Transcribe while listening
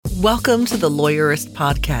Welcome to the Lawyerist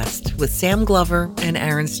Podcast with Sam Glover and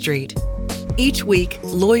Aaron Street. Each week,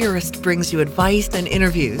 Lawyerist brings you advice and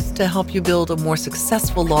interviews to help you build a more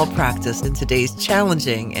successful law practice in today's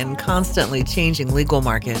challenging and constantly changing legal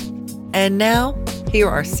market. And now, here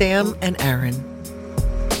are Sam and Aaron.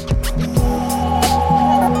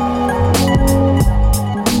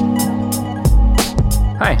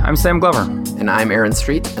 Hi, I'm Sam Glover. And I'm Aaron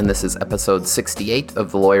Street, and this is episode 68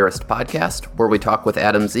 of the Lawyerist Podcast, where we talk with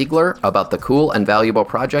Adam Ziegler about the cool and valuable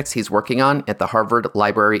projects he's working on at the Harvard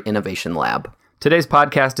Library Innovation Lab. Today's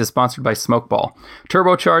podcast is sponsored by Smokeball.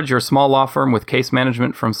 Turbocharge your small law firm with case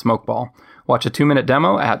management from Smokeball. Watch a 2-minute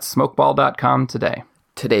demo at smokeball.com today.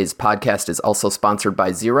 Today's podcast is also sponsored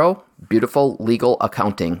by Xero, beautiful legal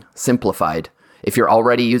accounting, simplified. If you're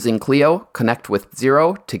already using Clio, connect with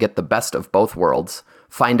Xero to get the best of both worlds.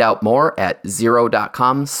 Find out more at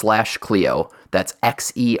xero.com/Clio. That's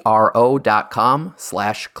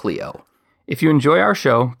xero.com/Clio. If you enjoy our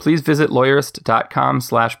show, please visit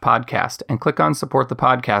lawyerist.com/podcast and click on support the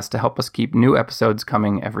podcast to help us keep new episodes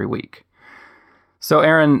coming every week. So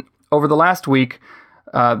Aaron, over the last week,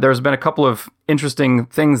 there's been a couple of interesting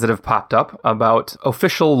things that have popped up about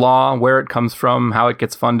official law, where it comes from, how it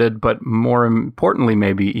gets funded, but more importantly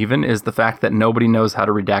maybe even is the fact that nobody knows how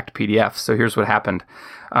to redact PDFs. So here's what happened.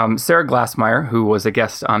 Sarah Glassmeyer, who was a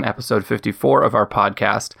guest on episode 54 of our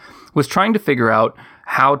podcast, was trying to figure out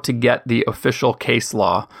how to get the official case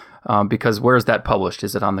law, because where is that published?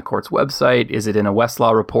 Is it on the court's website? Is it in a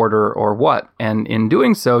Westlaw Reporter or what? And in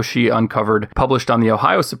doing so, she uncovered, published on the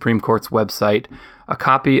Ohio Supreme Court's website, a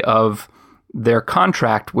copy of their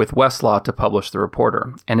contract with Westlaw to publish the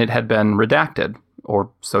reporter. And it had been redacted, or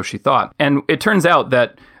so she thought. And it turns out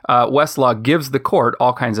that Westlaw gives the court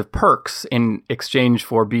all kinds of perks in exchange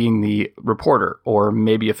for being the reporter, or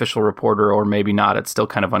maybe official reporter, or maybe not. It's still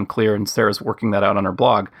kind of unclear, and Sarah's working that out on her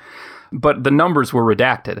blog. But the numbers were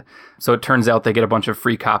redacted. So it turns out they get a bunch of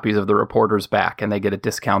free copies of the reporters back, and they get a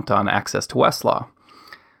discount on access to Westlaw.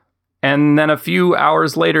 And then a few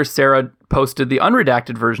hours later, Sarah posted the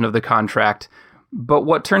unredacted version of the contract. But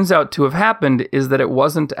what turns out to have happened is that it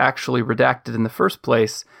wasn't actually redacted in the first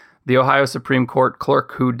place. The Ohio Supreme Court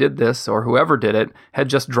clerk who did this, or whoever did it, had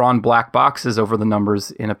just drawn black boxes over the numbers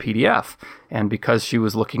in a PDF. And because she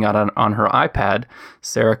was looking at it on her iPad,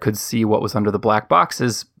 Sarah could see what was under the black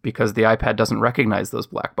boxes because the iPad doesn't recognize those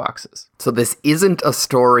black boxes. So this isn't a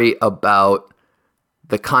story about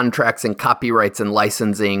the contracts and copyrights and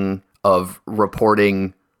licensing of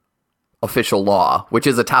reporting official law, which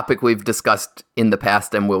is a topic we've discussed in the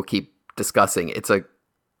past and we'll keep discussing. It's a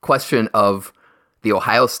question of the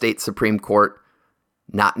Ohio State Supreme Court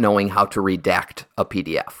not knowing how to redact a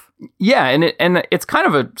PDF. Yeah, and it's kind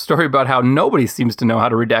of a story about how nobody seems to know how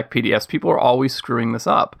to redact PDFs. People are always screwing this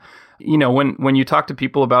up. You know, when you talk to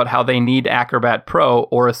people about how they need Acrobat Pro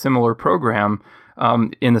or a similar program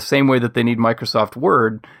in the same way that they need Microsoft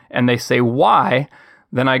Word, and they say, why?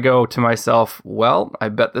 Then I go to myself, well, I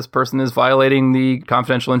bet this person is violating the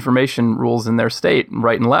confidential information rules in their state,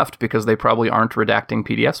 right and left, because they probably aren't redacting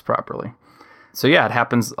PDFs properly. So yeah, it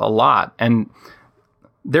happens a lot. And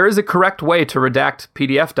there is a correct way to redact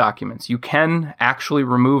PDF documents. You can actually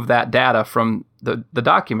remove that data from the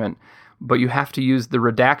document, but you have to use the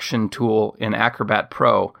redaction tool in Acrobat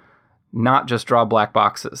Pro, not just draw black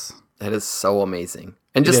boxes. That is so amazing.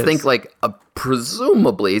 And just think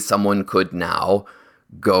presumably someone could now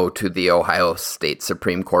go to the Ohio State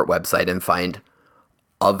Supreme Court website and find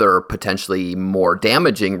other potentially more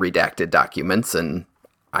damaging redacted documents, and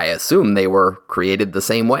I assume they were created the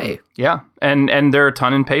same way. Yeah, and there are a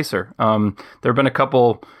ton in Pacer. There have been a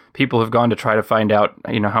couple people who have gone to try to find out,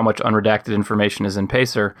 how much unredacted information is in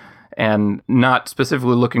Pacer, and not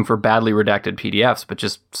specifically looking for badly redacted PDFs, but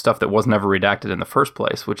just stuff that was never redacted in the first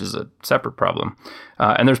place, which is a separate problem.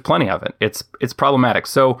 And there's plenty of it. It's problematic.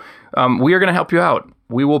 So we are going to help you out.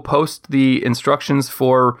 We will post the instructions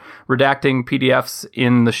for redacting PDFs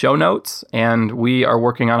in the show notes, and we are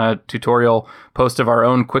working on a tutorial post of our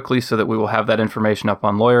own quickly so that we will have that information up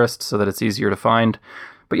on Lawyerist so that it's easier to find.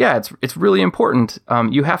 But yeah, it's really important.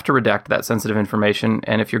 You have to redact that sensitive information,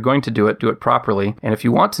 and if you're going to do it properly. And if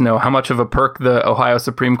you want to know how much of a perk the Ohio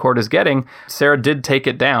Supreme Court is getting, Sarah did take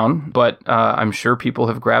it down, but I'm sure people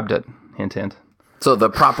have grabbed it. Hint, hint. So the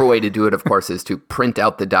proper way to do it, of course, is to print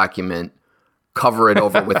out the document, cover it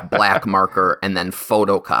over with black marker, and then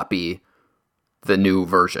photocopy the new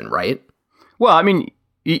version, right? Well, I mean,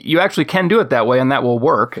 you actually can do it that way, and that will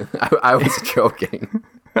work. I was joking.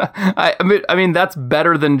 I mean, that's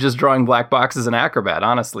better than just drawing black boxes in Acrobat,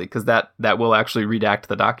 honestly, because that will actually redact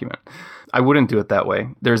the document. I wouldn't do it that way.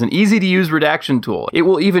 There's an easy-to-use redaction tool. It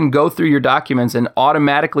will even go through your documents and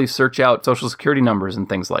automatically search out Social Security numbers and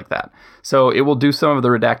things like that. So it will do some of the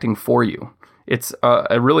redacting for you. It's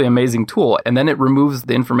a really amazing tool. And then it removes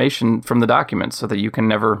the information from the documents so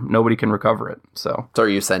that nobody can recover it. So are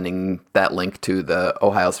you sending that link to the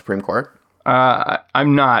Ohio Supreme Court?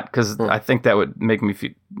 I'm not, because I think that would make me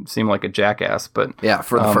seem like a jackass. But yeah,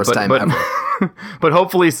 for the first time ever. But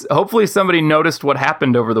hopefully somebody noticed what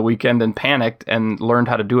happened over the weekend and panicked and learned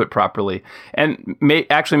how to do it properly. And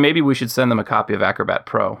maybe we should send them a copy of Acrobat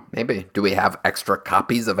Pro. Maybe. Do we have extra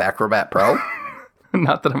copies of Acrobat Pro?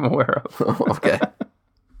 Not that I'm aware of. Okay.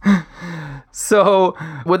 So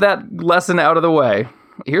with that lesson out of the way,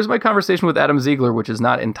 here's my conversation with Adam Ziegler, which is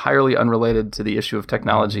not entirely unrelated to the issue of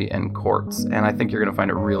technology and courts. And I think you're going to find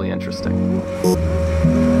it really interesting.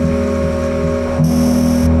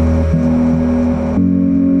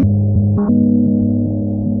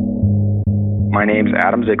 My name's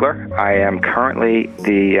Adam Ziegler. I am currently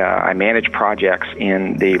I manage projects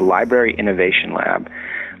in the Library Innovation Lab,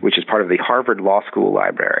 which is part of the Harvard Law School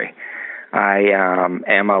Library. I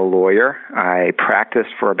am a lawyer. I practiced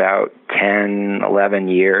for about 10, 11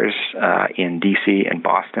 years in D.C. and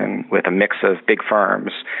Boston with a mix of big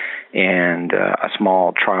firms and a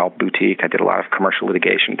small trial boutique. I did a lot of commercial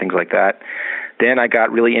litigation, things like that. Then I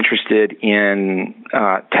got really interested in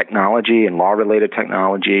technology and law-related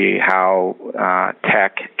technology, how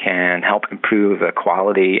tech can help improve the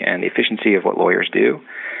quality and the efficiency of what lawyers do.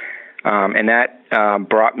 And that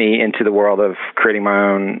brought me into the world of creating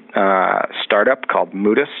my own startup called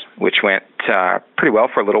Moodus, which went pretty well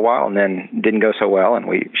for a little while and then didn't go so well, and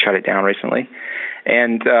we shut it down recently.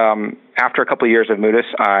 And after a couple of years of Moodus,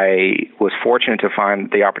 I was fortunate to find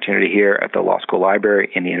the opportunity here at the Law School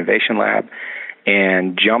Library in the Innovation Lab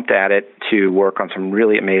and jumped at it to work on some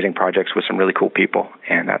really amazing projects with some really cool people.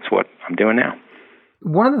 And that's what I'm doing now.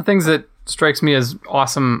 One of the things that strikes me as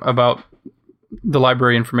awesome about the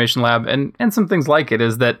Library Information Lab and some things like it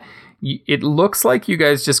is that it looks like you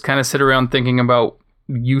guys just kind of sit around thinking about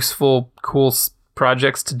useful, cool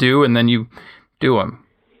projects to do, and then you do them.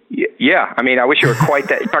 Yeah, I mean, I wish it were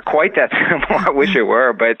not quite that simple. I wish it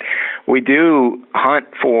were, but we do hunt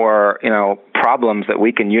for, problems that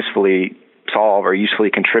we can usefully solve or usefully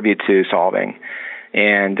contribute to solving.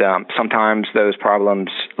 And sometimes those problems,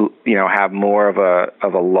 have more of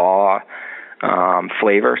a law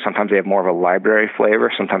flavor. Sometimes they have more of a library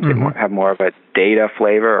flavor. Sometimes they have more of a data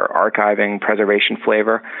flavor or archiving, preservation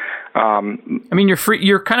flavor. I mean,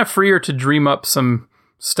 you're kind of freer to dream up some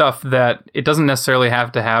stuff that it doesn't necessarily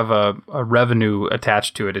have to have a revenue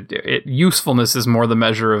attached to it. Usefulness is more the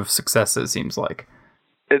measure of success, it seems like.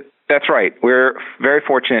 That's right. We're very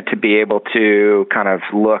fortunate to be able to kind of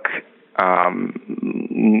look,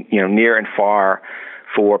 near and far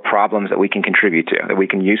for problems that we can contribute to, that we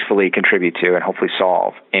can usefully contribute to and hopefully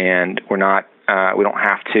solve. And we don't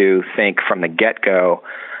have to think from the get-go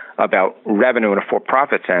about revenue in a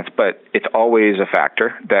for-profit sense, but it's always a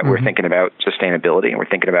factor that we're thinking about sustainability, and we're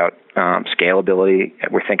thinking about scalability.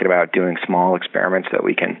 We're thinking about doing small experiments that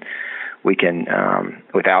we can,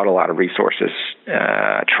 without a lot of resources,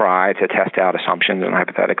 try to test out assumptions and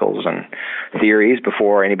hypotheticals and theories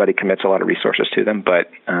before anybody commits a lot of resources to them.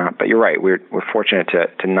 But you're right. We're fortunate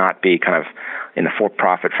to not be kind of in the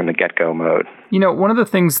for-profit from the get-go mode. One of the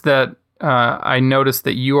things that I noticed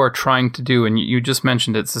that you are trying to do, and you just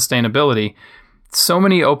mentioned it, sustainability. So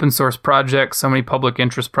many open source projects, so many public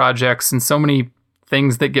interest projects, and so many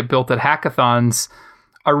things that get built at hackathons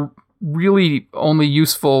are really only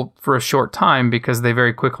useful for a short time because they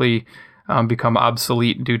very quickly become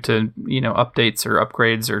obsolete due to updates or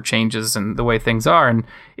upgrades or changes in the way things are. And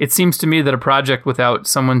it seems to me that a project without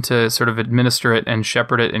someone to sort of administer it and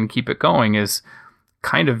shepherd it and keep it going is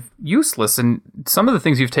kind of useless. And some of the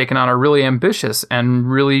things you've taken on are really ambitious and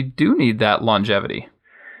really do need that longevity.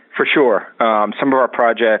 For sure. Some of our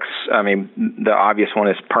projects, I mean, the obvious one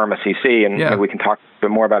is PermaCC, and we can talk a bit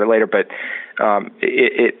more about it later, but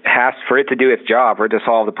it has, for it to do its job, for it to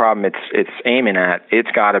solve the problem it's aiming at, it's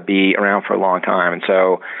got to be around for a long time. And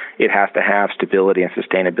so it has to have stability and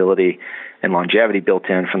sustainability and longevity built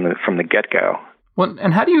in from the get-go. Well,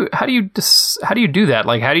 and how do you do that?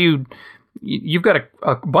 Like, you've got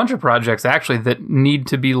a bunch of projects actually that need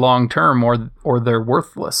to be long-term or they're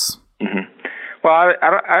worthless. Mm-hmm. Well,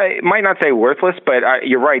 I might not say worthless, but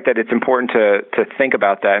you're right that it's important to think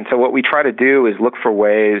about that. And so what we try to do is look for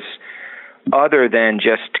ways other than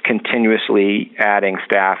just continuously adding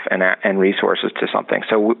staff and resources to something.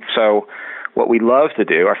 So what we love to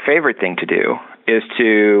do, our favorite thing to do, is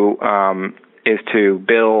to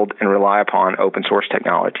build and rely upon open source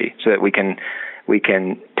technology so that we can we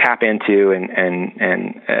can tap into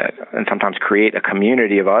and sometimes create a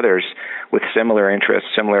community of others with similar interests,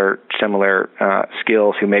 similar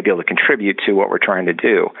skills, who may be able to contribute to what we're trying to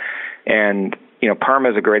do. And PERMA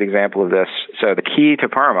is a great example of this. So the key to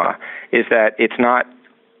PERMA is that it's not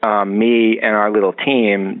me and our little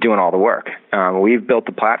team doing all the work. We've built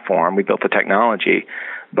the platform, we built the technology,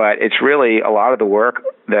 but it's really a lot of the work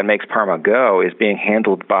that makes PERMA go is being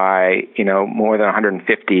handled by more than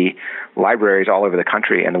 150 libraries all over the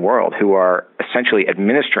country and the world who are essentially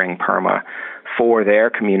administering PERMA for their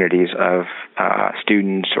communities of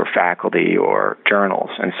students or faculty or journals.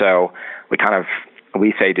 And so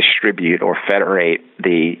we say distribute or federate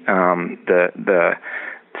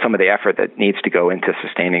some of the effort that needs to go into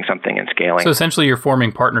sustaining something and scaling. So essentially you're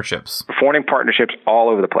forming partnerships. Forming partnerships all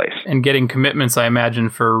over the place. And getting commitments, I imagine,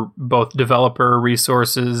 for both developer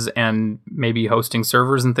resources and maybe hosting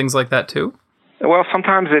servers and things like that too? Well,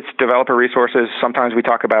 sometimes it's developer resources. Sometimes we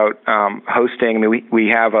talk about hosting. I mean, we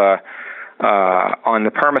have on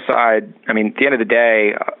the PERMA side, I mean, at the end of the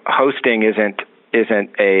day, hosting isn't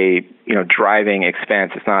a driving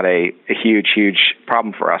expense. It's not a huge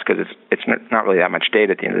problem for us because it's not really that much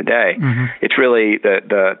data at the end of the day. Mm-hmm. It's really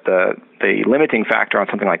the limiting factor on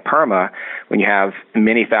something like PERMA when you have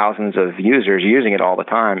many thousands of users using it all the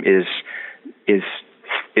time is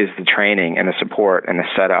the training and the support and the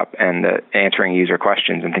setup and the answering user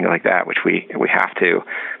questions and things like that, which we have to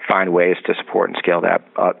find ways to support and scale that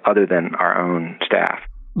other than our own staff.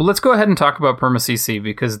 Well, let's go ahead and talk about PERMA-CC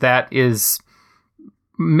because that is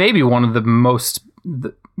maybe one of the most,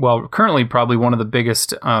 currently probably one of the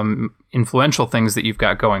biggest influential things that you've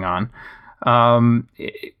got going on.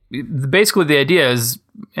 Basically, the idea is,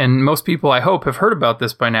 and most people, I hope, have heard about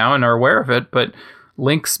this by now and are aware of it, but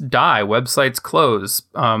links die, websites close,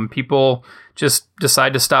 people just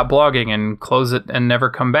decide to stop blogging and close it and never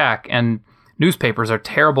come back, and newspapers are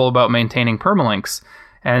terrible about maintaining permalinks.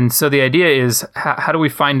 And so the idea is, how do we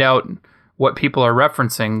find out what people are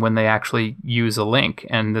referencing when they actually use a link?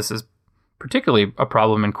 And this is particularly a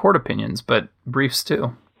problem in court opinions, but briefs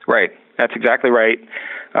too. Right. That's exactly right.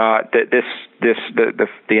 The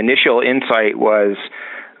initial insight was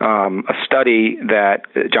a study that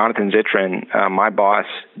Jonathan Zittrain, my boss,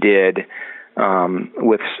 did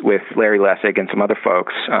with Larry Lessig and some other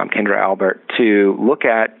folks, Kendra Albert, to look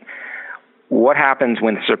at what happens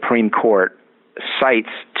when the Supreme Court cites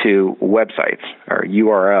to websites or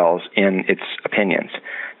URLs in its opinions.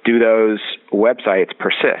 Do those websites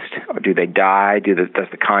persist? Or do they die? Does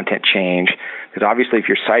the content change? Because obviously if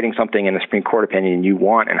you're citing something in the Supreme Court opinion, you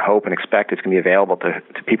want and hope and expect it's going to be available to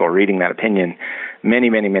people reading that opinion many,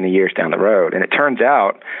 many, many years down the road. And it turns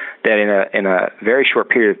out that in a very short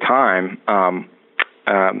period of time,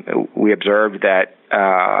 we observed that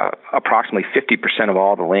approximately 50% of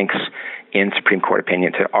all the links in Supreme Court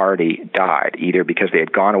opinions had already died, either because they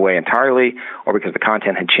had gone away entirely or because the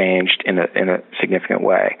content had changed in a significant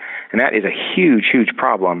way. And that is a huge, huge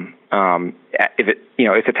problem if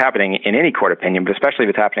it's happening in any court opinion, but especially if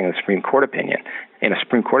it's happening in a Supreme Court opinion.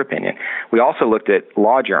 We also looked at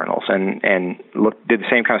law journals and did the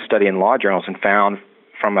same kind of study in law journals and found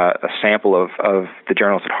from a sample of the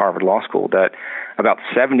journals at Harvard Law School that about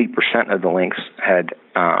 70% of the links had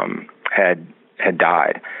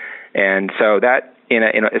died. And so that,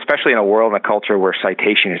 especially in a world and a culture where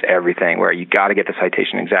citation is everything, where you got to get the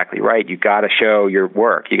citation exactly right, you got to show your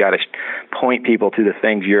work, you got to point people to the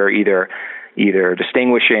things you're either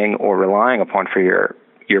distinguishing or relying upon for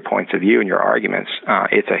your points of view and your arguments.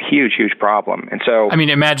 It's a huge, huge problem. And so, I mean,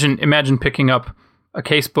 imagine picking up a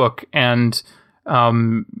casebook and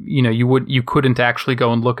you couldn't actually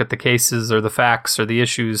go and look at the cases or the facts or the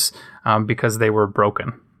issues because they were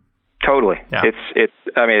broken. Totally. Yeah.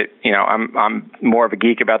 I'm more of a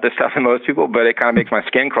geek about this stuff than most people, but it kind of makes my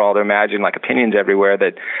skin crawl to imagine like opinions everywhere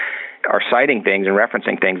that are citing things and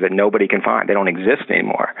referencing things that nobody can find. They don't exist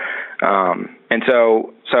anymore. And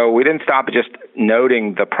so we didn't stop at just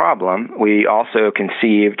noting the problem. We also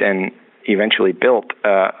conceived and eventually built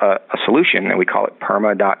a solution, and we call it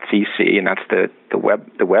perma.cc, and that's the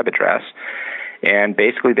web address. And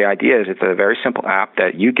basically the idea is it's a very simple app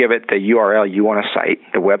that you give it the URL you want to cite,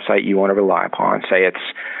 the website you want to rely upon. Say it's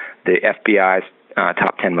the FBI's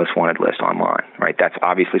top 10 most wanted list online, right? That's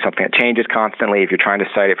obviously something that changes constantly. If you're trying to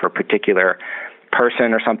cite it for a particular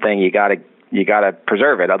person or something, you got to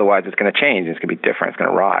preserve it. Otherwise it's going to change. It's going to be different. It's going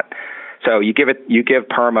to rot. So you give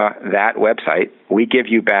PERMA that website. We give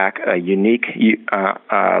you back a unique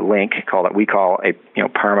link we call a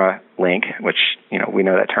PERMA link, which we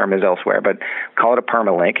know that term is elsewhere, but call it a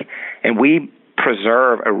PERMA link, and we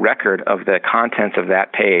preserve a record of the contents of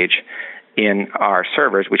that page in our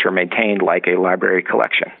servers, which are maintained like a library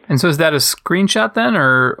collection. And so is that a screenshot then,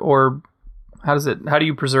 or how do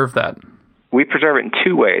you preserve that? We preserve it in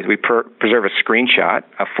two ways. We preserve a screenshot,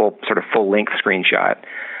 a full-length screenshot.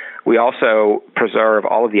 We also preserve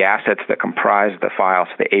all of the assets that comprise the files,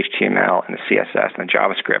 the HTML and the CSS and the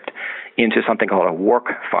JavaScript, into something called a work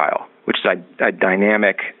file, which is a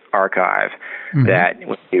dynamic archive that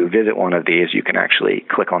when you visit one of these, you can actually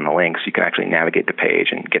click on the links, you can actually navigate the page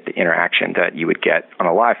and get the interaction that you would get on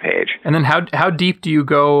a live page. And then how deep do you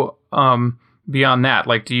go beyond that?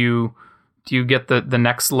 Like, do you get the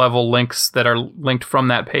next level links that are linked from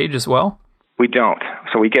that page as well? We don't.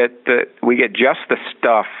 So we get just the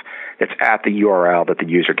stuff that's at the URL that the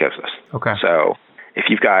user gives us. Okay. So if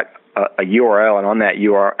you've got a URL and on that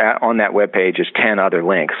URL on that web page is 10 other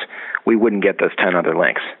links, we wouldn't get those 10 other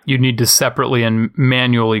links. You need to separately and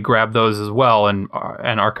manually grab those as well and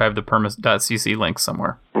archive the permis.cc links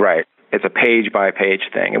somewhere. Right. It's a page-by-page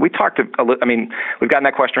thing. And we talked we've gotten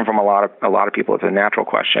that question from a lot of people. It's a natural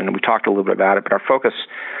question, and we talked a little bit about it, but our focus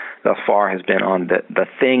thus far has been on the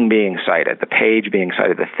thing being cited, the page being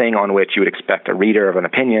cited, the thing on which you would expect a reader of an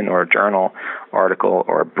opinion or a journal article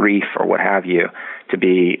or a brief or what have you to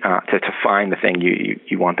be to find the thing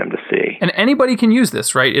you want them to see. And anybody can use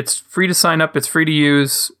this, right? It's free to sign up. It's free to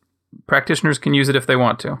use. Practitioners can use it if they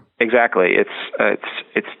want to. Exactly.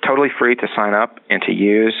 It's totally free to sign up and to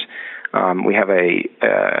use. We have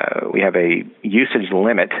a usage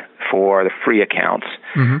limit for the free accounts.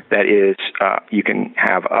 That is, you can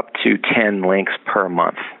have up to 10 links per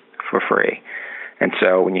month for free. And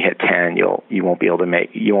so when you hit 10, you won't be able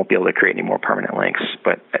to create any more permanent links.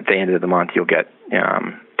 But at the end of the month, you'll get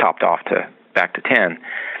topped off back to 10.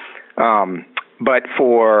 But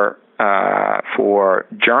for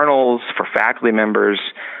journals, for faculty members,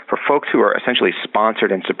 for folks who are essentially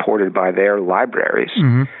sponsored and supported by their libraries,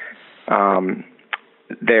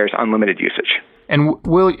 there's unlimited usage. And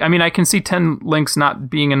I can see 10 links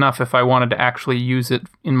not being enough if I wanted to actually use it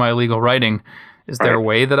in my legal writing. Is there a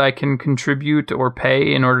way that I can contribute or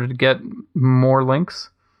pay in order to get more links?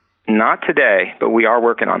 Not today, but we are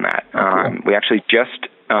working on that. Cool. We actually just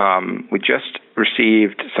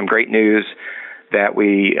received some great news that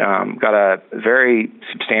we got a very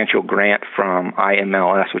substantial grant from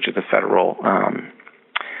IMLS, which is the federal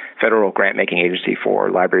grant-making agency for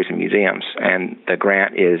libraries and museums. And the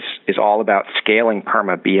grant is all about scaling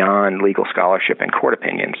PERMA beyond legal scholarship and court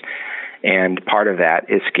opinions. And part of that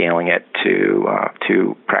is scaling it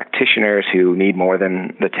to practitioners who need more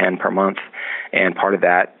than the 10 per month. And part of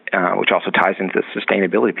that, which also ties into the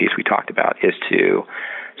sustainability piece we talked about, is to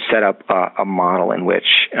set up a model in which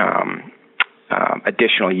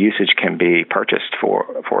additional usage can be purchased for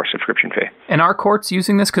a subscription fee. And are courts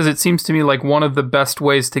using this? Because it seems to me like one of the best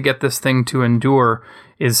ways to get this thing to endure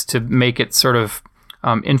is to make it sort of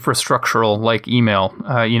infrastructural, like email,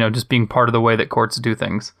 just being part of the way that courts do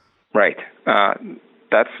things. Right.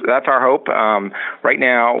 That's our hope. Right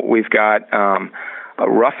now, we've got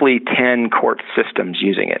roughly 10 court systems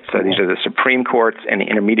using it. So these are the Supreme Courts and the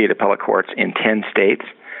Intermediate Appellate Courts in 10 states.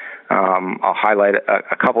 I'll highlight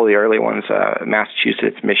a couple of the early ones: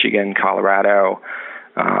 Massachusetts, Michigan, Colorado,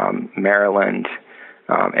 Maryland,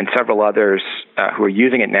 and several others who are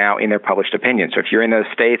using it now in their published opinions. So if you're in those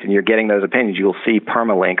states and you're getting those opinions, you'll see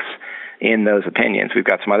permalinks in those opinions. We've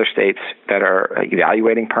got some other states that are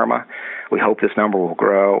evaluating PERMA. We hope this number will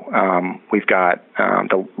grow. We've got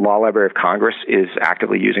the Law Library of Congress is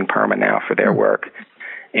actively using PERMA now for their work,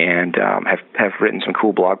 and have written some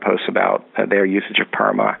cool blog posts about their usage of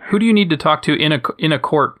PERMA. Who do you need to talk to in a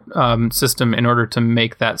court system in order to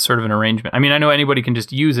make that sort of an arrangement? I mean, I know anybody can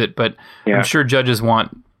just use it, but I'm sure judges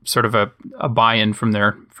want sort of a buy-in from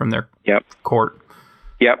their court.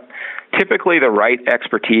 Yep. Typically, the right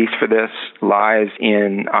expertise for this lies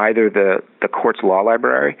in either the court's law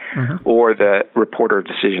library or the reporter of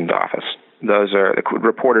decisions office. Those are the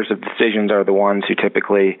reporters of decisions are the ones who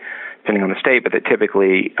typically, depending on the state, but they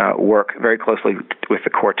typically work very closely with the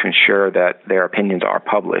court to ensure that their opinions are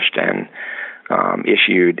published and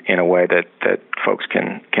issued in a way that folks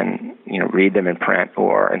can read them in print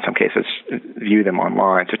or, in some cases, view them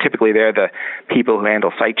online. So typically they're the people who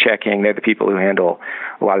handle site checking. They're the people who handle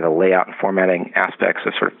a lot of the layout and formatting aspects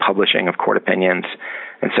of sort of publishing of court opinions.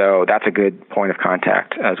 And so that's a good point of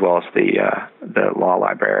contact, as well as the law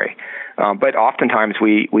library. But oftentimes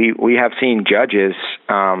we have seen judges,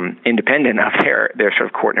 independent of their sort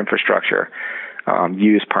of court infrastructure,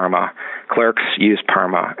 use PERMA. Clerks use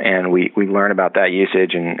PERMA, and we learn about that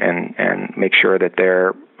usage and make sure that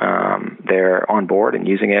they're on board and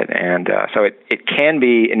using it. And so it can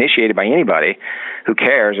be initiated by anybody who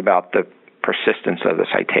cares about the persistence of the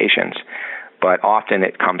citations. But often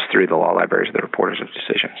it comes through the law libraries of the reporters of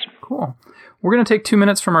decisions. Cool. We're going to take 2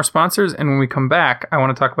 minutes from our sponsors, and when we come back, I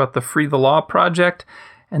want to talk about the Free the Law project,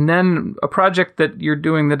 and then a project that you're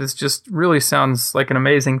doing that is just really sounds like an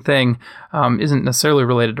amazing thing. Isn't necessarily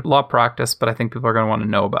related to law practice, but I think people are going to want to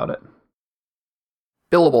know about it.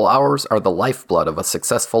 Billable hours are the lifeblood of a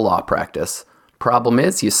successful law practice. Problem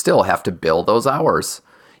is, you still have to bill those hours.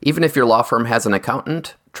 Even if your law firm has an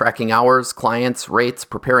accountant, tracking hours, clients, rates,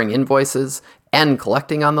 preparing invoices, and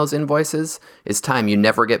collecting on those invoices is time you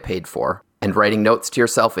never get paid for. And writing notes to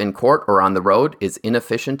yourself in court or on the road is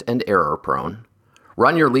inefficient and error-prone.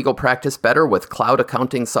 Run your legal practice better with cloud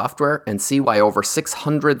accounting software and see why over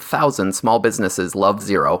 600,000 small businesses love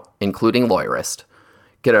Xero, including Lawyerist.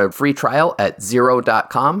 Get a free trial at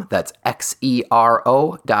Xero.com. That's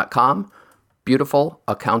Xero.com. Beautiful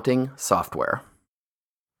accounting software.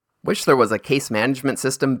 Wish there was a case management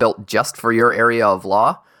system built just for your area of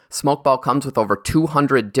law? Smokeball comes with over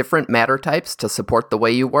 200 different matter types to support the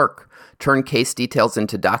way you work. Turn case details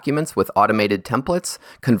into documents with automated templates,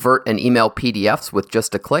 convert and email PDFs with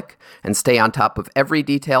just a click, and stay on top of every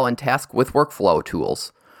detail and task with workflow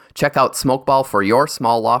tools. Check out Smokeball for your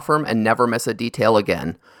small law firm and never miss a detail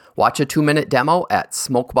again. Watch a 2-minute demo at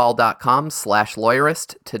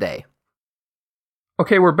smokeball.com/lawyerist today.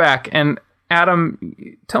 Okay, we're back. And Adam,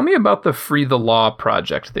 tell me about the Free the Law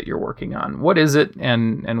project that you're working on. What is it,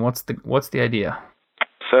 and what's the idea?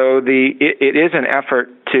 So it is an effort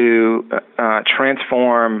to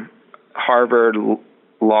transform Harvard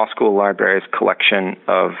Law School Library's collection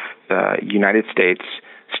of United States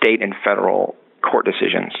state and federal court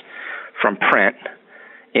decisions from print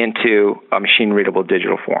into a machine-readable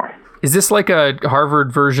digital form. Is this like a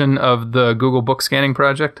Harvard version of the Google Book Scanning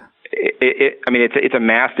project? It's a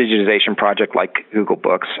mass digitization project like Google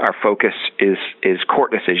Books. Our focus is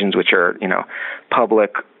court decisions, which are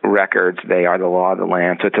public records. They are the law of the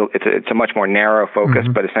land. So it's a much more narrow focus,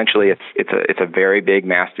 but essentially it's a very big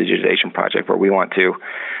mass digitization project where we want to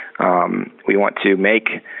make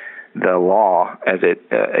the law as it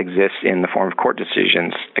exists in the form of court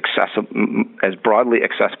decisions as broadly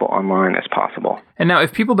accessible online as possible. And now,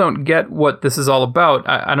 if people don't get what this is all about,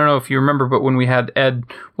 I don't know if you remember, but when we had Ed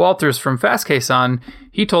Walters from Fastcase on,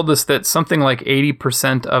 he told us that something like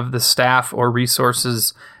 80% of the staff or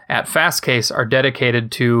resources at Fastcase are dedicated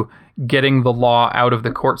to getting the law out of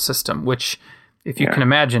the court system, which, if you can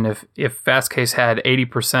imagine, if Fastcase had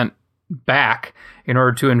 80% back in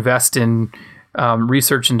order to invest in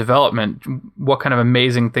research and development, what kind of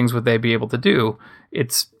amazing things would they be able to do?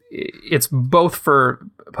 It's both for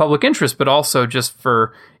public interest, but also just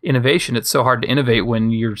for innovation. It's so hard to innovate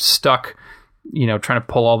when you're stuck, trying to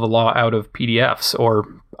pull all the law out of PDFs or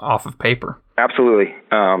off of paper. Absolutely.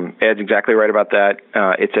 Ed's exactly right about that.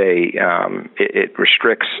 It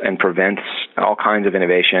restricts and prevents all kinds of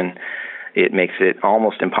innovation. It makes it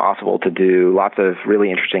almost impossible to do lots of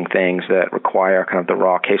really interesting things that require kind of the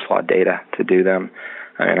raw case law data to do them.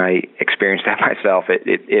 And I experienced that myself.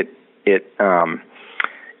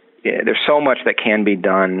 There's so much that can be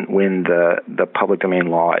done when the public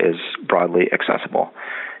domain law is broadly accessible.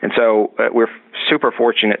 And so we're super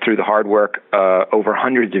fortunate through the hard work over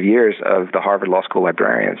hundreds of years of the Harvard Law School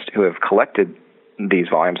librarians who have collected these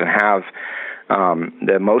volumes and have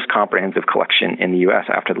the most comprehensive collection in the U.S.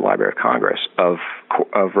 after the Library of Congress of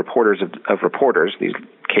reporters, these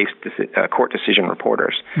court decision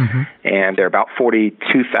reporters. And there are about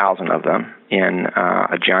 42,000 of them in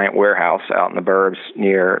a giant warehouse out in the burbs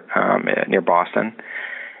near Boston.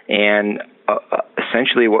 And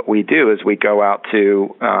essentially what we do is we go out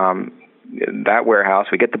to that warehouse,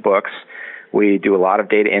 we get the books, we do a lot of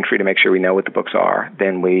data entry to make sure we know what the books are.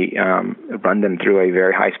 Then we run them through a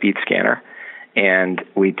very high-speed scanner, and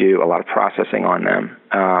we do a lot of processing on them,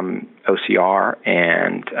 OCR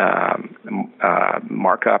and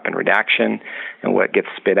markup and redaction. And what gets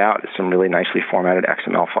spit out is some really nicely formatted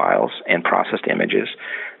XML files and processed images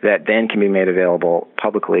that then can be made available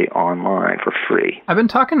publicly online for free. I've been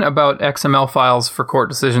talking about XML files for court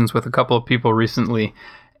decisions with a couple of people recently.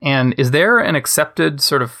 And is there an accepted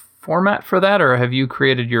sort of format for that, or have you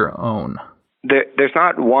created your own? There's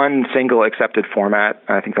not one single accepted format.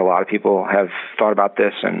 I think a lot of people have thought about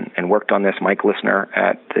this and worked on this. Mike Lissner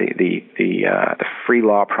at the Free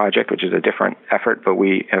Law Project, which is a different effort, but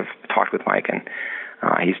we have talked with Mike, and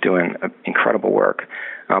he's doing incredible work.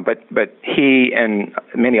 But he and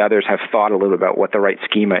many others have thought a little about what the right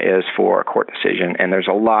schema is for a court decision, and there's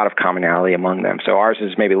a lot of commonality among them. So ours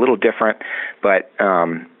is maybe a little different, but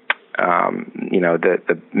the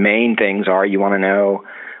main things are you want to know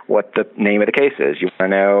what the name of the case is. You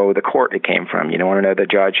want to know the court it came from. You don't want to know the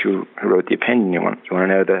judge who wrote the opinion. You want to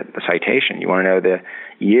know the citation. You want to know the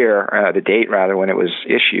year, the date rather, when it was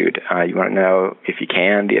issued. You want to know, if you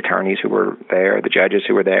can, the attorneys who were there, the judges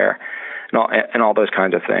who were there, and all those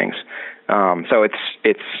kinds of things. So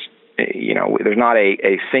it's there's not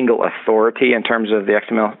a single authority in terms of the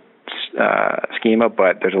XML schema,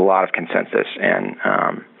 but there's a lot of consensus, and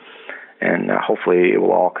hopefully it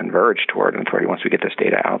will all converge toward an authority once we get this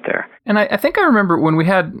data out there. And I think I remember when we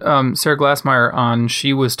had Sarah Glassmeyer on,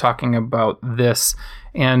 she was talking about this,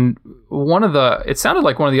 and it sounded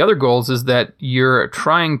like one of the other goals is that you're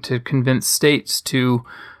trying to convince states to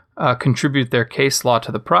contribute their case law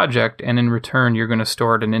to the project, and in return you're going to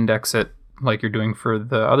store it and index it like you're doing for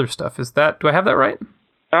the other stuff. Do I have that right?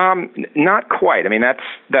 Not quite. I mean,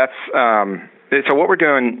 that's so what we're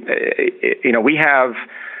doing, we have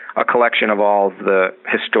a collection of all of the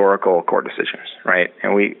historical court decisions, right?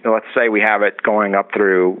 And let's say we have it going up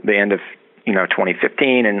through the end of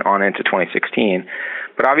 2015 and on into 2016.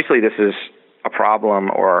 But obviously this is a problem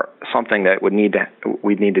or something that we'd need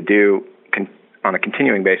to do on a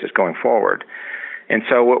continuing basis going forward. And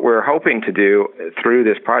so what we're hoping to do through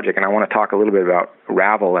this project, and I want to talk a little bit about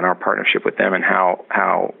Ravel and our partnership with them and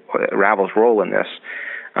how Ravel's role in this,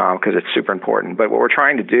 because it's super important. But what we're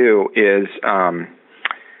trying to do is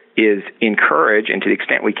encourage, and to the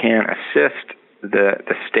extent we can, assist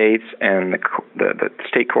the states and the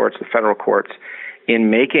state courts, the federal courts, in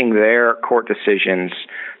making their court decisions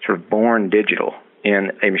sort of born digital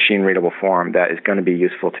in a machine-readable form that is going to be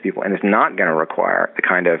useful to people and is not going to require the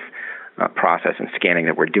kind of process and scanning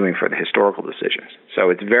that we're doing for the historical decisions.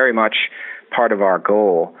 So it's very much part of our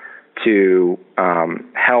goal to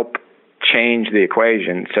help change the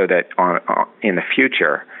equation so that in the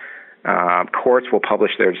future, courts will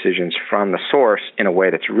publish their decisions from the source in a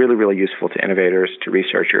way that's really, really useful to innovators, to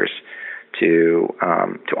researchers, to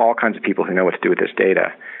all kinds of people who know what to do with this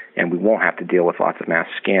data, and we won't have to deal with lots of mass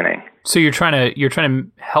scanning. So you're trying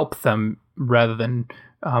to help them rather than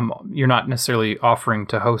you're not necessarily offering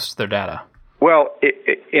to host their data. Well,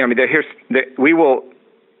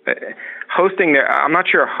 hosting I'm not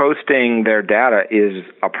sure hosting their data is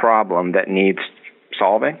a problem that needs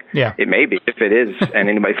solving. Yeah, it may be. If it is, and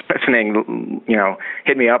anybody's listening,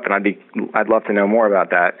 hit me up, and I'd love to know more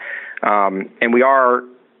about that. And we are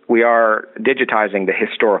digitizing the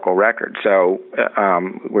historical record. So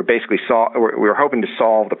we're basically we're hoping to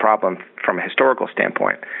solve the problem from a historical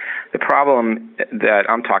standpoint. The problem that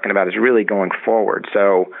I'm talking about is really going forward.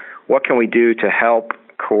 So what can we do to help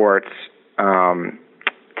courts, to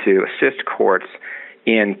assist courts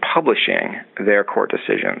in publishing their court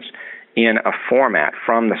decisions in a format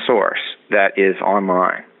from the source that is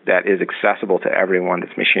online, that is accessible to everyone,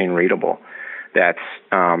 that's machine readable, that's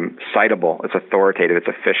citable, it's authoritative, it's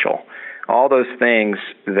official. All those things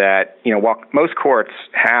that, while most courts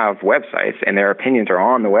have websites and their opinions are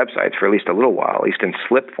on the websites for at least a little while, at least in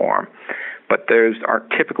slip form, but those are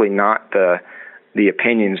typically not the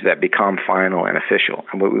opinions that become final and official.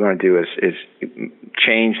 And what we want to do is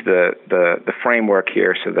change the framework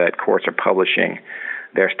here so that courts are publishing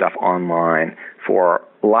their stuff online for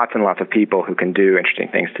lots and lots of people who can do interesting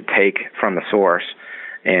things to take from the source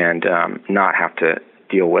and not have to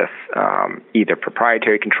deal with either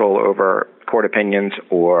proprietary control over court opinions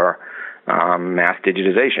or mass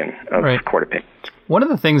digitization of court opinions. One of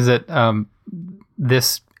the things that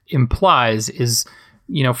this implies is,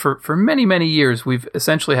 for many, many years, we've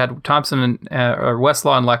essentially had Thomson or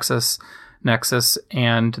Westlaw and LexisNexis,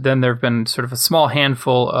 and then there have been sort of a small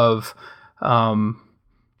handful of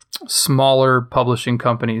smaller publishing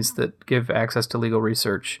companies that give access to legal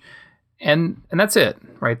research. And that's it,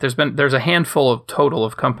 right? There's a handful of total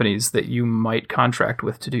of companies that you might contract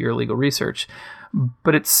with to do your legal research,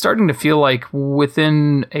 but it's starting to feel like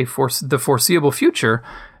within the foreseeable future,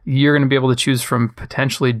 you're going to be able to choose from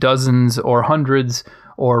potentially dozens or hundreds,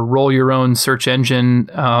 or roll your own search engine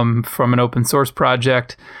from an open source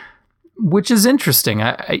project, which is interesting.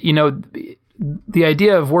 The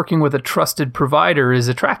idea of working with a trusted provider is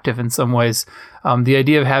attractive in some ways. The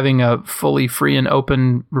idea of having a fully free and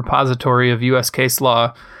open repository of U.S. case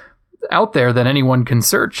law out there that anyone can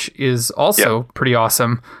search is also pretty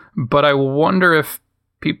awesome. But I wonder if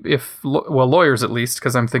lawyers, at least,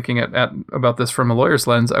 because I'm thinking about this from a lawyer's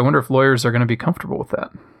lens, I wonder if lawyers are going to be comfortable with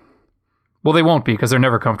that. Well, they won't be, because they're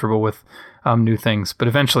never comfortable with new things. But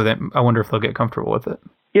eventually, I wonder if they'll get comfortable with it.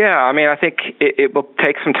 Yeah, I mean, I think it will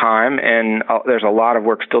take some time, and there's a lot of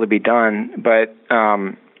work still to be done. But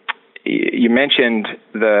you mentioned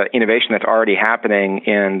the innovation that's already happening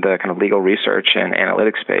in the kind of legal research and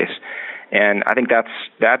analytics space. And I think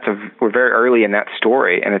we're very early in that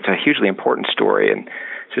story, and it's a hugely important story. And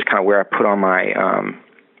it's just kind of where I put on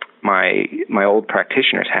my old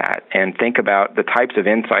practitioner's hat and think about the types of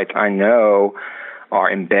insights I know are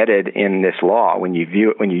embedded in this law when you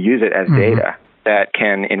use it as data that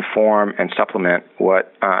can inform and supplement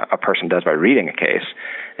what a person does by reading a case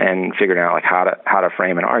and figuring out like how to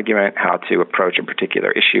frame an argument, how to approach a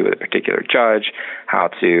particular issue with a particular judge, how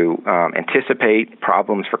to anticipate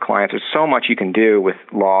problems for clients. There's so much you can do with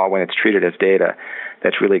law when it's treated as data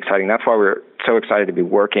that's really exciting. That's why we're so excited to be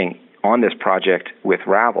working on this project with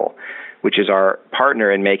Ravel, which is our partner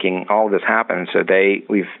in making all of this happen. So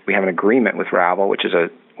we have an agreement with Ravel, which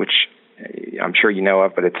I'm sure you know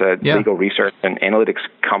of, but it's a legal research and analytics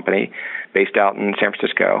company based out in San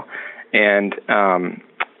Francisco. And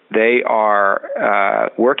they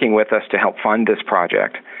are working with us to help fund this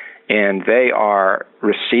project. And they are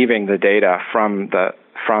receiving the data from the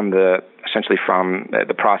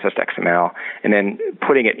processed XML and then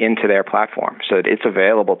putting it into their platform so that it's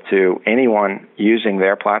available to anyone using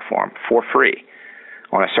their platform for free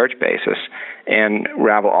on a search basis. And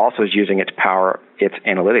Ravel also is using it to power its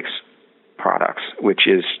analytics products, which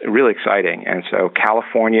is really exciting. And so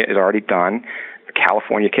California is already done. The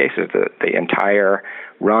California cases, the entire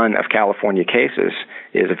run of California cases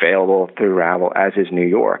is available through Ravel, as is New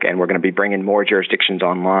York. And we're going to be bringing more jurisdictions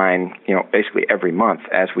online, basically every month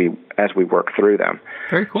as we work through them.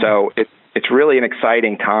 Very cool. So it's really an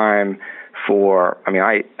exciting time from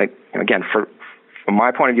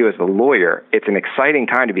my point of view as a lawyer, it's an exciting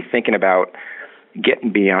time to be thinking about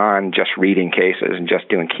getting beyond just reading cases and just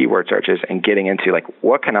doing keyword searches and getting into like,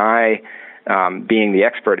 what can I, being the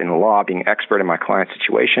expert in the law, being expert in my client's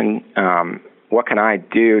situation, what can I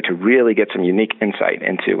do to really get some unique insight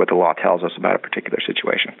into what the law tells us about a particular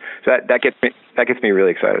situation? So that gets me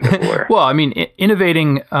really excited as a lawyer. Well, I mean,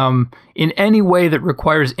 innovating in any way that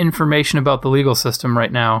requires information about the legal system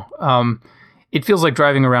right now, it feels like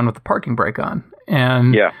driving around with the parking brake on.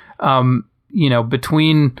 And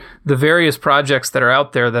between the various projects that are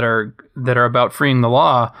out there that are about freeing the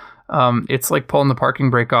law, it's like pulling the parking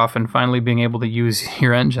brake off and finally being able to use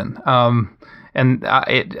your engine. And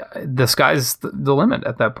the sky's the limit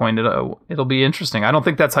at that point. It'll be interesting. I don't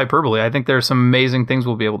think that's hyperbole. I think there's some amazing things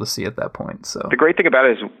we'll be able to see at that point. So the great thing about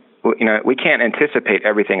it is, we can't anticipate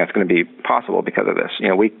everything that's going to be possible because of this.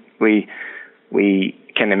 We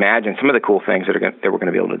can imagine some of the cool things that we're going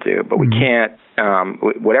to be able to do, but we can't.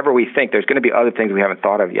 Whatever we think, there's going to be other things we haven't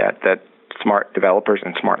thought of yet that smart developers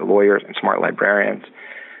and smart lawyers and smart librarians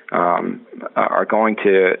are going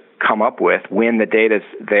to come up with when the data's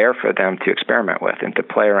there for them to experiment with and to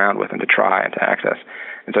play around with and to try and to access.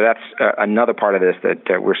 And so that's another part of this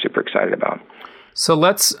that we're super excited about. So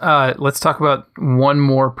let's talk about one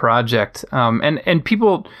more project. And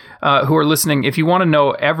people who are listening, if you want to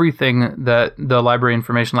know everything that the Library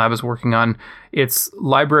Information Lab is working on, it's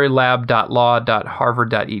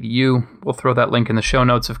librarylab.law.harvard.edu. We'll throw that link in the show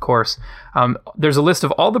notes, of course. There's a list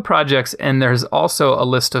of all the projects, and there's also a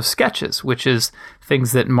list of sketches, which is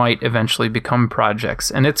things that might eventually become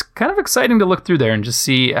projects. And it's kind of exciting to look through there and just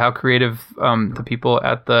see how creative the people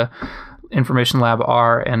at the Information Lab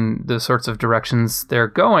are and the sorts of directions they're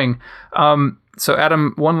going. So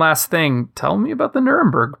Adam, one last thing. Tell me about the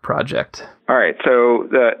Nuremberg Project. All right. So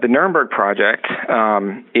the Nuremberg Project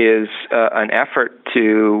is an effort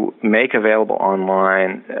to make available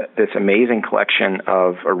online this amazing collection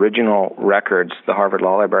of original records the Harvard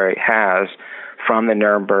Law Library has from the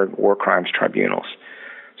Nuremberg war crimes tribunals.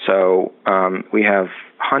 So we have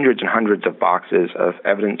hundreds and hundreds of boxes of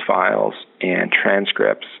evidence files and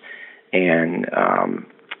transcripts and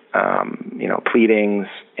pleadings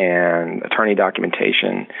and attorney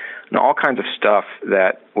documentation and all kinds of stuff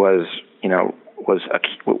that was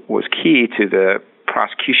key to the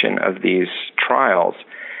prosecution of these trials.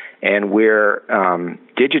 And we're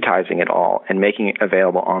digitizing it all and making it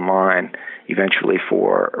available online eventually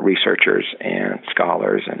for researchers and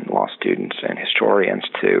scholars and law students and historians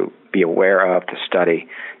to be aware of, to study,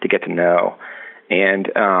 to get to know.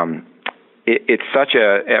 And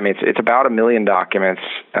it's about 1 million documents.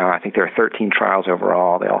 I think there are 13 trials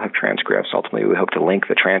overall. They all have transcripts. Ultimately, we hope to link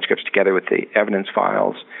the transcripts together with the evidence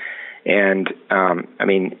files. And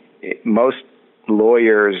most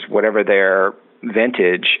lawyers, whatever their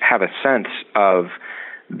vintage, have a sense of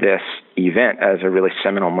this event as a really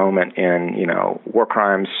seminal moment in, war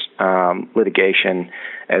crimes litigation,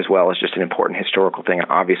 as well as just an important historical thing. And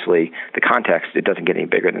obviously, the context, it doesn't get any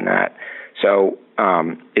bigger than that. So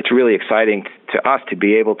it's really exciting to us to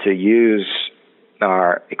be able to use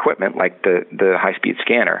our equipment, like the high-speed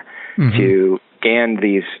scanner, to scan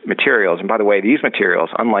these materials. And by the way, these materials,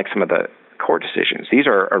 unlike some of the court decisions. These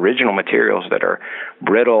are original materials that are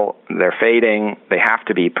brittle, they're fading, they have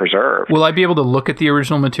to be preserved. Will I be able to look at the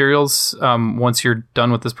original materials once you're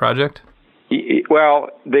done with this project? Well,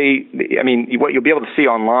 what you'll be able to see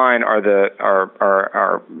online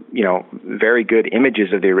are very good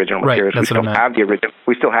images of the original materials. Right,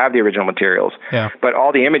 we still have the original materials, but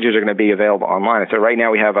all the images are going to be available online. And so right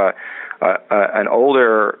now we have an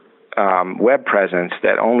older web presence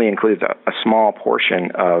that only includes a small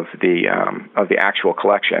portion of the actual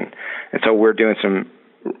collection. And so we're doing some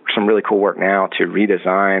really cool work now to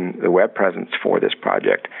redesign the web presence for this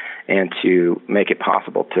project and to make it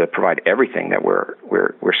possible to provide everything that we're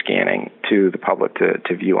scanning to the public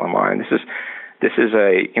to view online. This is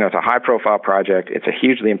it's a high profile project. It's a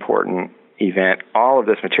hugely important event. All of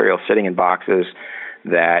this material is sitting in boxes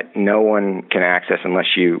that no one can access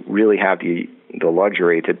unless you really have the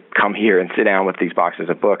luxury to come here and sit down with these boxes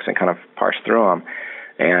of books and kind of parse through them.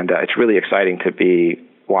 And it's really exciting to be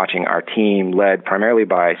watching our team, led primarily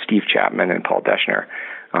by Steve Chapman and Paul Deschner,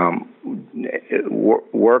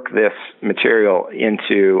 work this material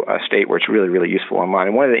into a state where it's really, really useful online.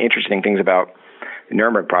 And one of the interesting things about the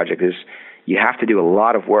Nuremberg Project is you have to do a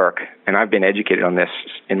lot of work, and I've been educated on this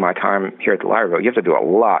in my time here at the library, but you have to do a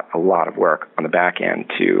lot of work on the back end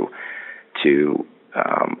to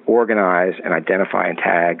organize and identify and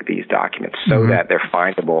tag these documents so that they're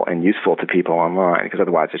findable and useful to people online, because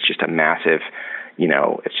otherwise it's just a massive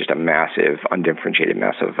undifferentiated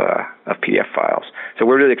mess of PDF files. So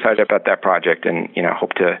we're really excited about that project, and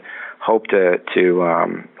hope to we'll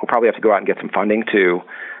probably have to go out and get some funding to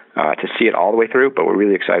see it all the way through, but we're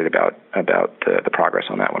really excited about the progress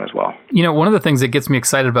on that one as well. One of the things that gets me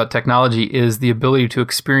excited about technology is the ability to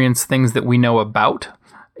experience things that we know about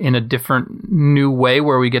in a different, new way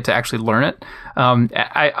where we get to actually learn it.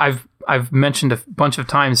 I've mentioned a bunch of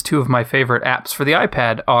times two of my favorite apps for the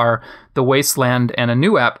iPad are The Wasteland and a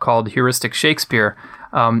new app called Heuristic Shakespeare,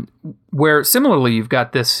 where similarly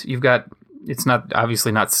it's not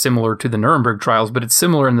obviously not similar to the Nuremberg trials, but it's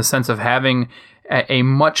similar in the sense of having a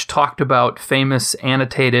much talked about, famous,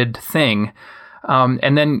 annotated thing.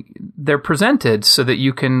 And then they're presented so that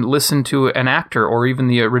you can listen to an actor or even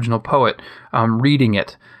the original poet reading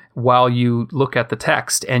it while you look at the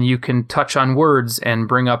text, and you can touch on words and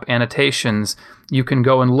bring up annotations. You can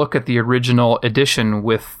go and look at the original edition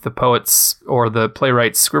with the poet's or the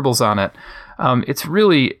playwright's scribbles on it. It's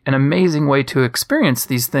really an amazing way to experience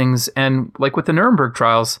these things. And like with the Nuremberg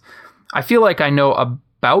trials, I feel like I know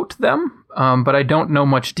about them, but I don't know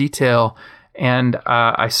much detail. And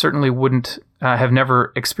I certainly wouldn't have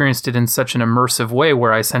never experienced it in such an immersive way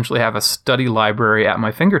where I essentially have a study library at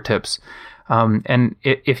my fingertips. And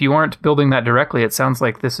if you aren't building that directly, it sounds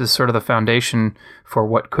like this is sort of the foundation for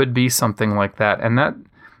what could be something like that. And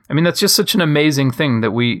that's just such an amazing thing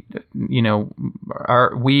that we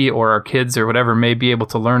or our kids or whatever may be able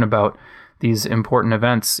to learn about these important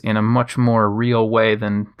events in a much more real way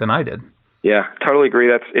than I did. Yeah, totally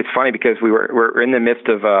agree. It's funny because we're in the midst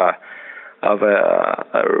of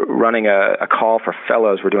running a call for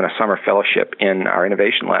fellows. We're doing a summer fellowship in our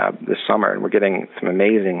innovation lab this summer, and we're getting some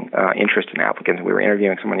amazing interest in applicants. We were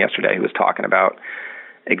interviewing someone yesterday who was talking about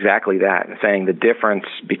exactly that, saying the difference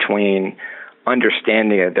between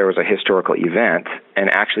understanding that there was a historical event and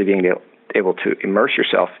actually being able to immerse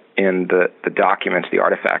yourself in the documents, the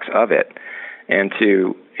artifacts of it, and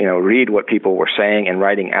to read what people were saying and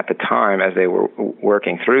writing at the time as they were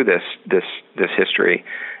working through this history.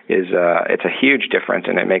 It's a huge difference,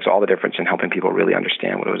 and it makes all the difference in helping people really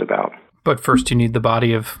understand what it was about. But first, you need the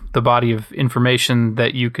body of information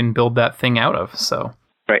that you can build that thing out of. So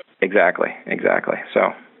right, exactly.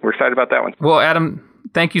 So we're excited about that one. Well, Adam,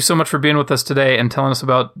 thank you so much for being with us today and telling us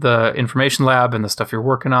about the information lab and the stuff you're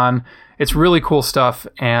working on. It's really cool stuff,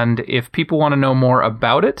 and if people want to know more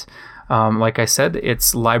about it, like I said,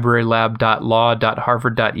 it's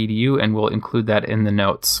librarylab.law.harvard.edu, and we'll include that in the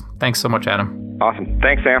notes. Thanks so much, Adam. Awesome.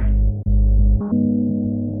 Thanks, Sam.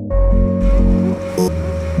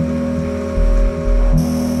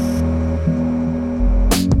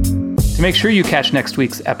 To make sure you catch next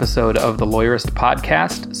week's episode of The Lawyerist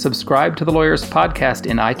Podcast, subscribe to The Lawyerist Podcast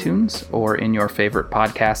in iTunes or in your favorite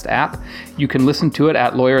podcast app. You can listen to it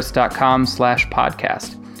at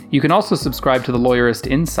lawyerist.com/podcast. You can also subscribe to The Lawyerist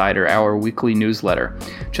Insider, our weekly newsletter.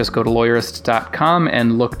 Just go to lawyerist.com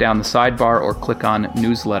and look down the sidebar or click on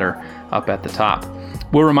newsletter up at the top.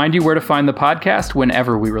 We'll remind you where to find the podcast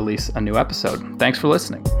whenever we release a new episode. Thanks for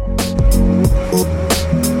listening.